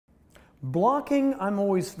Blocking, I'm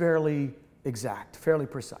always fairly exact, fairly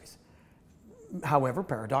precise. However,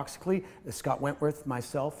 paradoxically, Scott Wentworth,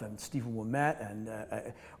 myself, and Stephen Wilmette, and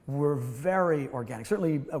were very organic.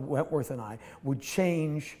 Certainly, Wentworth and I would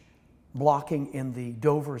change blocking in the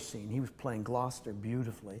Dover scene. He was playing Gloucester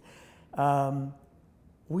beautifully.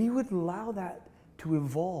 We would allow that to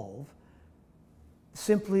evolve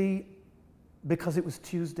simply because it was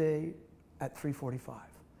Tuesday at 3:45,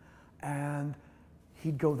 and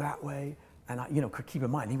he'd go that way, and keep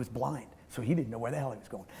in mind he was blind. So he didn't know where the hell he was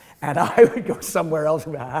going. And I would go somewhere else.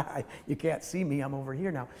 You can't see me, I'm over here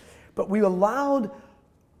now. But we allowed,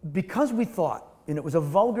 because we thought, and it was a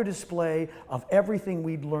vulgar display of everything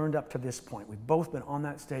we'd learned up to this point. We've both been on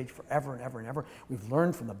that stage forever and ever and ever. We've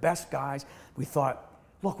learned from the best guys. We thought,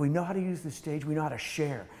 look, we know how to use the stage. We know how to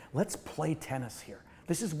share. Let's play tennis here.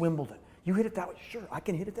 This is Wimbledon. You hit it that way? Sure, I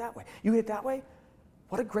can hit it that way. You hit it that way?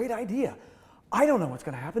 What a great idea. I don't know what's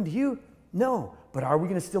going to happen to you. No, but are we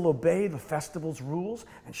going to still obey the festival's rules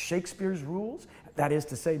and Shakespeare's rules? That is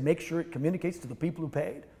to say, make sure it communicates to the people who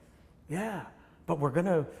paid? Yeah, but we're going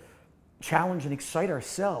to challenge and excite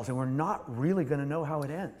ourselves, and we're not really going to know how it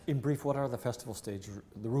ends. In brief, what are the festival stage,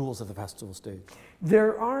 the rules of the festival stage?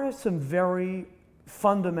 There are some very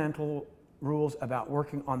fundamental rules about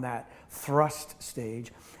working on that thrust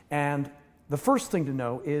stage, and the first thing to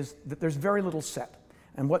know is that there's very little set.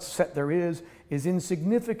 And what set there is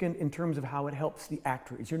insignificant in terms of how it helps the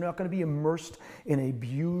actors. You're not going to be immersed in a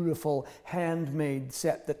beautiful handmade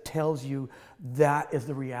set that tells you that is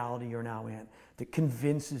the reality you're now in, that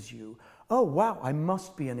convinces you, oh wow, I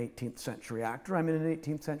must be an 18th century actor. I'm in an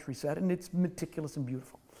 18th century set, and it's meticulous and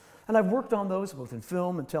beautiful. And I've worked on those both in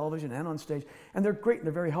film and television and on stage, and they're great and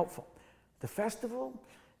they're very helpful. The festival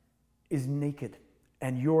is naked,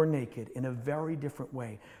 and you're naked in a very different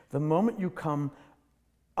way. The moment you come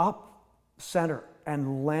up center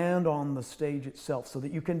and land on the stage itself so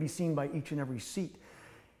that you can be seen by each and every seat,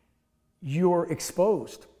 you're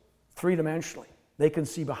exposed three-dimensionally. They can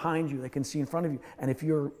see behind you, they can see in front of you, and if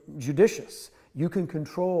you're judicious, you can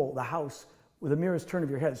control the house with the merest turn of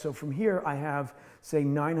your head. So from here I have, say,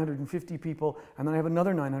 950 people, and then I have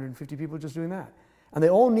another 950 people just doing that. And they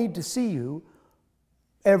all need to see you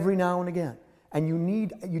every now and again. And you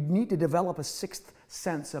need to develop a sixth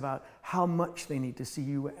sense about how much they need to see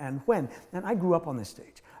you and when. And I grew up on this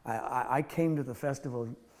stage. I came to the festival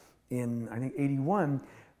in, I think, 81,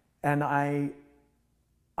 and I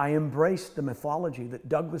embraced the mythology that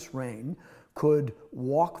Douglas Rain could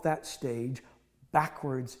walk that stage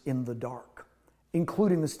backwards in the dark,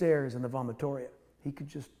 including the stairs and the vomitoria. He could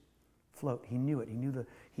just float. He knew it. He knew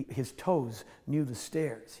his toes knew the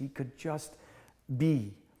stairs. He could just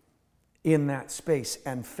be in that space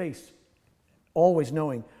and face, always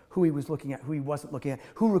knowing who he was looking at, who he wasn't looking at,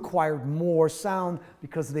 who required more sound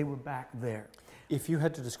because they were back there. If you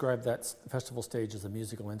had to describe that festival stage as a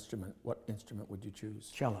musical instrument, what instrument would you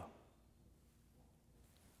choose? Cello.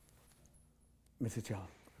 Mr. Cello.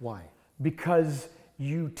 Why? Because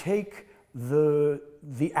you take the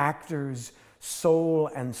actor's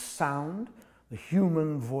soul and sound, the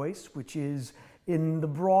human voice, which is in the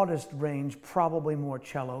broadest range, probably more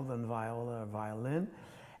cello than viola or violin.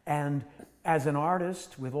 And as an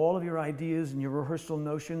artist, with all of your ideas and your rehearsal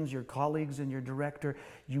notions, your colleagues and your director,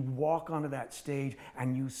 you walk onto that stage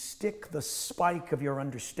and you stick the spike of your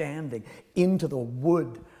understanding into the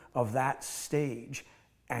wood of that stage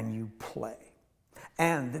and you play.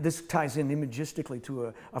 And this ties in imagistically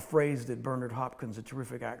to a phrase that Bernard Hopkins, a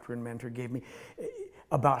terrific actor and mentor, gave me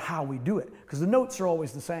about how we do it, because the notes are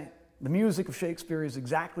always the same. The music of Shakespeare is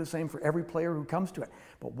exactly the same for every player who comes to it.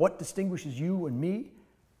 But what distinguishes you and me?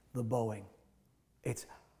 The bowing. It's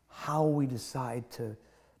how we decide to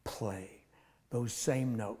play those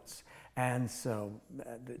same notes. And so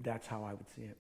that's how I would see it.